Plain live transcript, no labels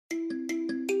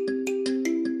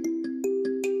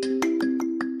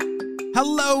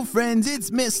Hello, friends, it's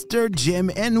Mr. Jim,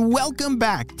 and welcome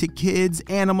back to Kids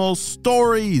Animal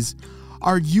Stories.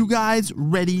 Are you guys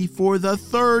ready for the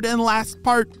third and last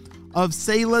part of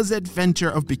Sayla's adventure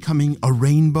of becoming a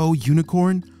rainbow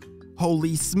unicorn?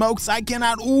 Holy smokes, I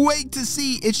cannot wait to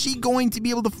see, is she going to be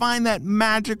able to find that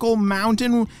magical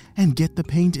mountain and get the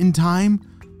paint in time?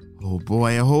 Oh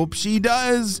boy, I hope she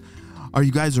does. Are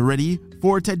you guys ready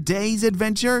for today's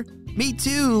adventure? Me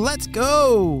too, let's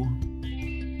go.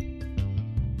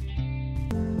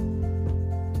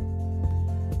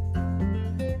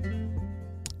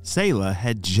 Sayla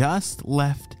had just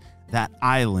left that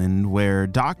island where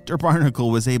Dr. Barnacle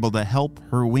was able to help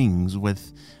her wings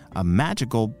with a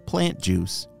magical plant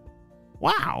juice.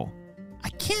 Wow, I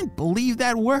can't believe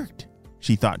that worked,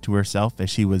 she thought to herself as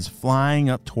she was flying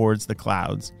up towards the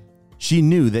clouds. She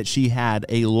knew that she had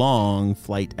a long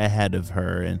flight ahead of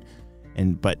her,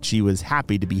 but she was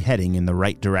happy to be heading in the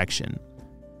right direction.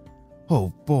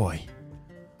 Oh boy.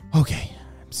 Okay,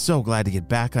 I'm so glad to get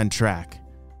back on track.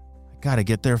 Gotta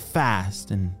get there fast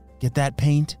and get that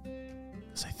paint,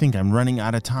 because I think I'm running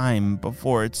out of time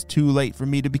before it's too late for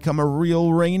me to become a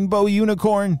real rainbow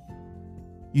unicorn.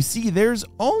 You see, there's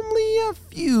only a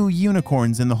few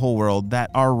unicorns in the whole world that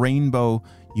are rainbow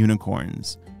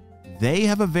unicorns. They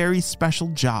have a very special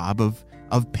job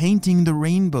of painting the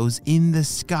rainbows in the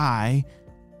sky,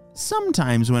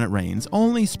 sometimes when it rains,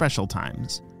 only special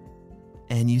times.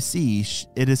 And you see,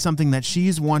 it is something that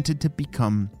she's wanted to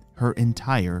become her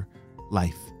entire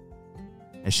life.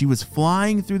 As she was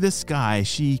flying through the sky,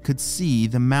 she could see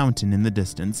the mountain in the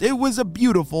distance. It was a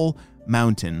beautiful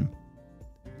mountain.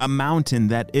 A mountain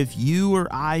that if you or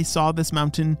I saw this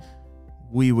mountain,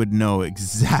 we would know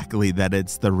exactly that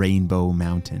it's the Rainbow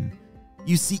Mountain.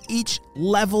 You see, each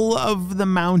level of the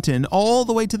mountain, all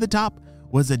the way to the top,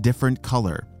 was a different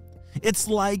color. It's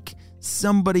like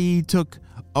somebody took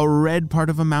a red part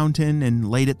of a mountain and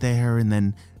laid it there and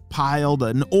then piled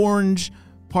an orange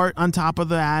part on top of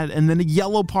that, and then a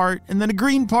yellow part, and then a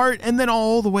green part, and then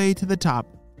all the way to the top.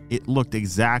 It looked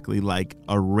exactly like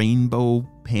a rainbow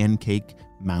pancake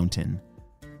mountain.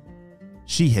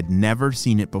 She had never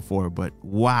seen it before, but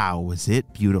wow, was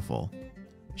it beautiful.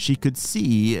 She could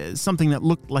see something that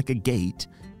looked like a gate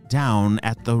down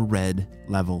at the red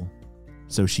level.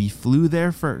 So she flew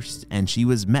there first, and she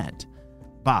was met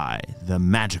by the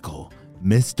magical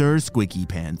Mr. Squeaky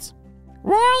Pants.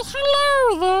 Why,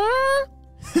 hello there.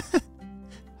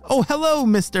 Oh, hello,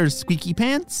 Mr. Squeaky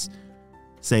Pants,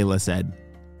 Sayla said.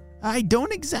 I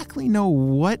don't exactly know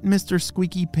what Mr.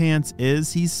 Squeaky Pants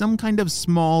is. He's some kind of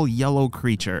small yellow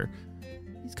creature.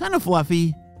 He's kind of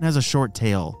fluffy and has a short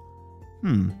tail.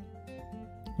 Well,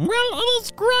 it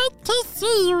is great to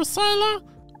see you, Sayla.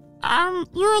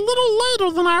 You're a little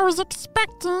later than I was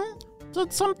expecting.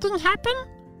 Did something happen?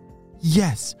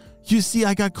 Yes. You see,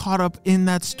 I got caught up in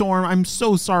that storm. I'm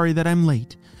so sorry that I'm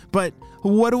late. But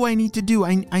what do I need to do?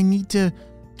 I need to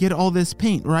get all this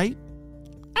paint, right?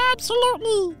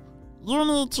 Absolutely. You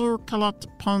need to collect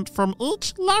paint from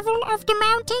each level of the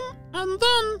mountain, and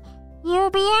then you'll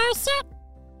be all set.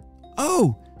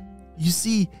 Oh, you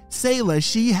see, Sayla,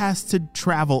 she has to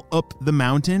travel up the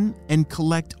mountain and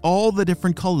collect all the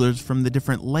different colors from the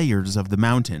different layers of the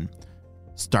mountain,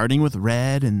 starting with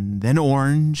red and then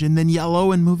orange and then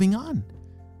yellow and moving on.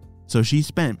 So she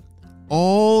spent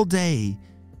all day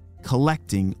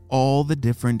collecting all the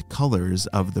different colors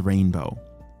of the rainbow.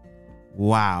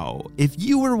 Wow, if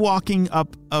you were walking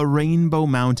up a rainbow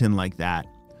mountain like that,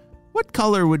 what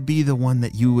color would be the one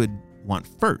that you would want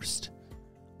first?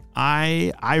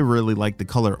 I really like the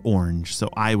color orange, so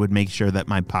I would make sure that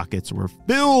my pockets were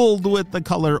filled with the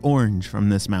color orange from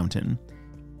this mountain.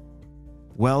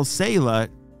 Well, Sayla,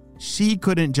 she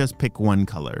couldn't just pick one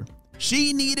color.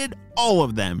 She needed all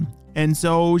of them. And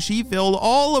so she filled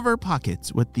all of her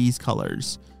pockets with these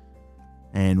colors.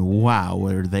 And wow,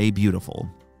 were they beautiful.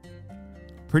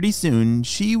 Pretty soon,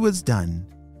 she was done.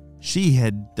 She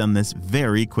had done this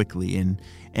very quickly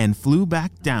and flew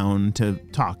back down to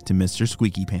talk to Mr.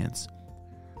 Squeaky Pants.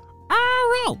 All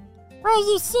right.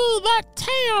 Well, you see that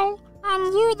tail on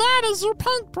you, that is your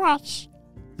paintbrush.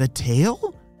 The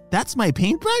tail? That's my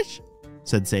paintbrush?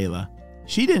 Said Sayla.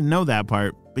 She didn't know that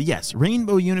part. But yes,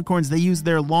 rainbow unicorns, they use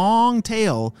their long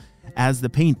tail as the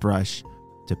paintbrush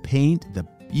to paint the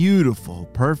beautiful,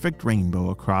 perfect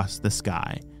rainbow across the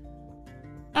sky.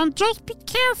 And just be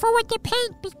careful with the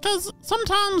paint because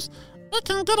sometimes it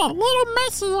can get a little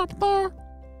messy up there,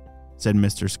 said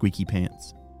Mr. Squeaky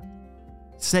Pants.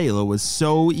 Sayla was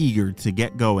so eager to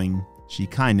get going, she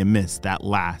kind of missed that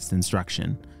last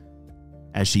instruction.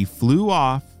 As she flew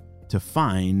off to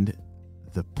find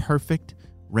the perfect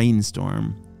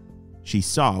rainstorm, she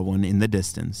saw one in the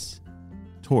distance,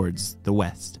 towards the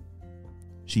west.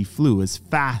 She flew as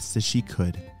fast as she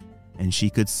could, and she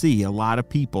could see a lot of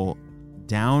people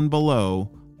down below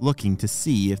looking to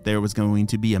see if there was going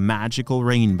to be a magical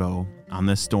rainbow on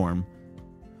the storm.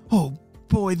 "Oh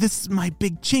boy, this is my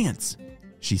big chance,"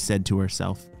 she said to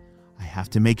herself. "I have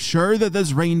to make sure that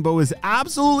this rainbow is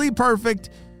absolutely perfect,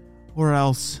 or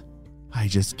else I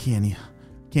just can't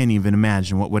even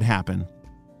imagine what would happen."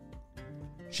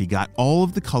 She got all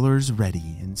of the colors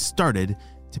ready and started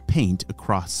to paint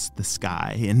across the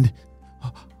sky, and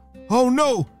oh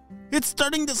no, it's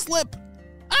starting to slip.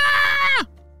 Ah!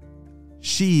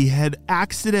 She had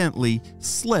accidentally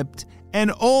slipped,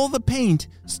 and all the paint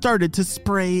started to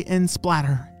spray and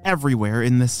splatter everywhere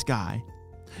in the sky.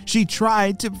 She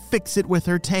tried to fix it with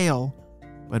her tail,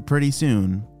 but pretty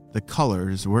soon the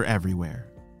colors were everywhere.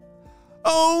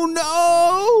 "Oh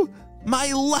no!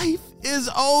 My life is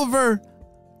over!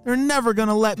 They're never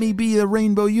gonna let me be the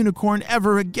rainbow unicorn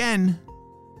ever again."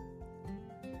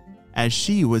 As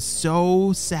she was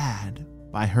so sad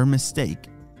by her mistake,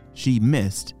 she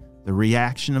missed the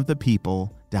reaction of the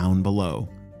people down below.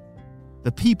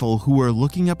 The people who were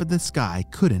looking up at the sky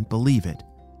couldn't believe it.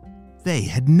 They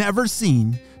had never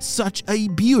seen such a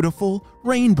beautiful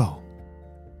rainbow.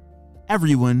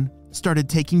 Everyone started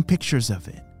taking pictures of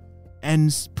it,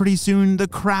 and pretty soon the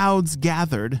crowds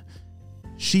gathered.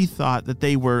 She thought that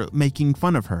they were making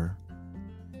fun of her.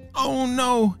 "Oh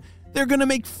no, they're gonna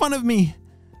make fun of me.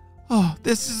 Oh,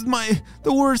 this is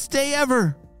the worst day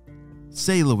ever."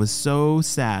 Sayla was so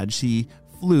sad she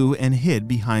flew and hid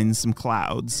behind some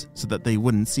clouds so that they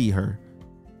wouldn't see her.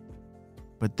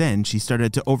 But then she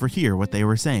started to overhear what they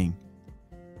were saying.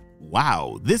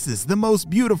 "Wow, this is the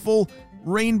most beautiful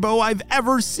rainbow I've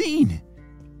ever seen.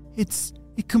 It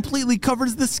completely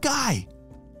covers the sky.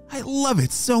 I love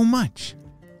it so much,"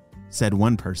 said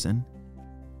one person.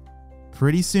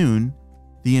 Pretty soon,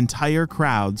 the entire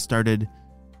crowd started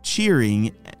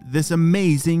cheering this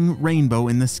amazing rainbow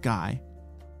in the sky.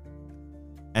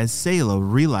 As Sayla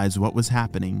realized what was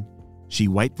happening, she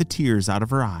wiped the tears out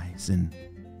of her eyes and,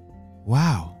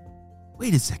 "Wow,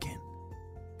 wait a second.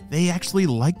 They actually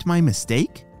liked my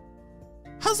mistake?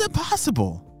 How's that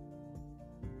possible?"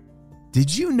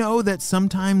 Did you know that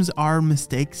sometimes our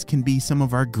mistakes can be some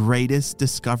of our greatest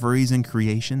discoveries and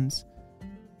creations?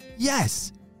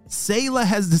 Yes, Sayla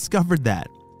has discovered that.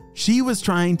 She was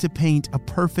trying to paint a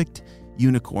perfect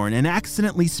unicorn and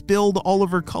accidentally spilled all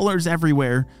of her colors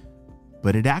everywhere,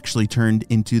 but it actually turned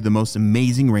into the most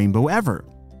amazing rainbow ever.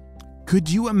 Could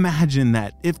you imagine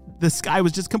that if the sky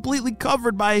was just completely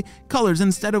covered by colors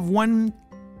instead of one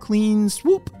clean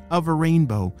swoop of a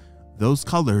rainbow? Those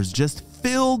colors just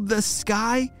filled the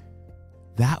sky?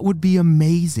 That would be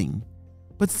amazing.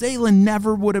 But Sayla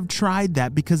never would have tried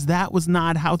that because that was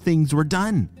not how things were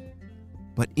done.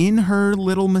 But in her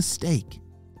little mistake,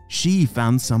 she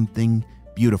found something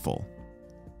beautiful.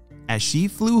 As she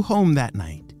flew home that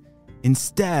night,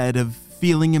 instead of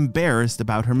feeling embarrassed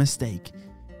about her mistake,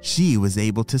 she was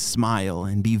able to smile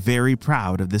and be very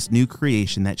proud of this new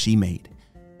creation that she made.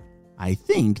 I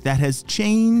think that has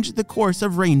changed the course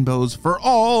of rainbows for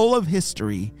all of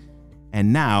history,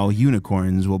 and now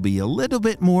unicorns will be a little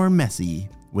bit more messy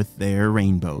with their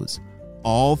rainbows,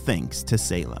 all thanks to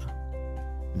Sayla.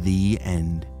 The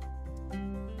end.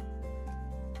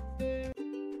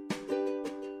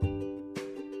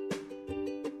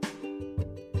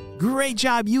 Great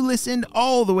job, you listened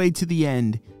all the way to the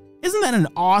end. Isn't that an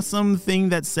awesome thing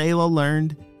that Sayla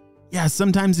learned? Yeah,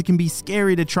 sometimes it can be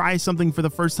scary to try something for the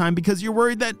first time because you're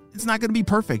worried that it's not going to be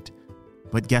perfect.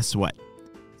 But guess what?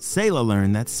 Sayla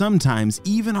learned that sometimes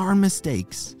even our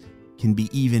mistakes can be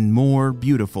even more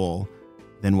beautiful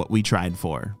than what we tried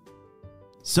for.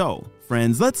 So,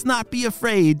 friends, let's not be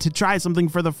afraid to try something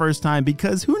for the first time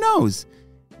because who knows?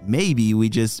 Maybe we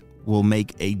just will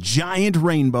make a giant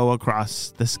rainbow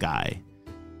across the sky.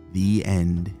 The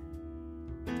end.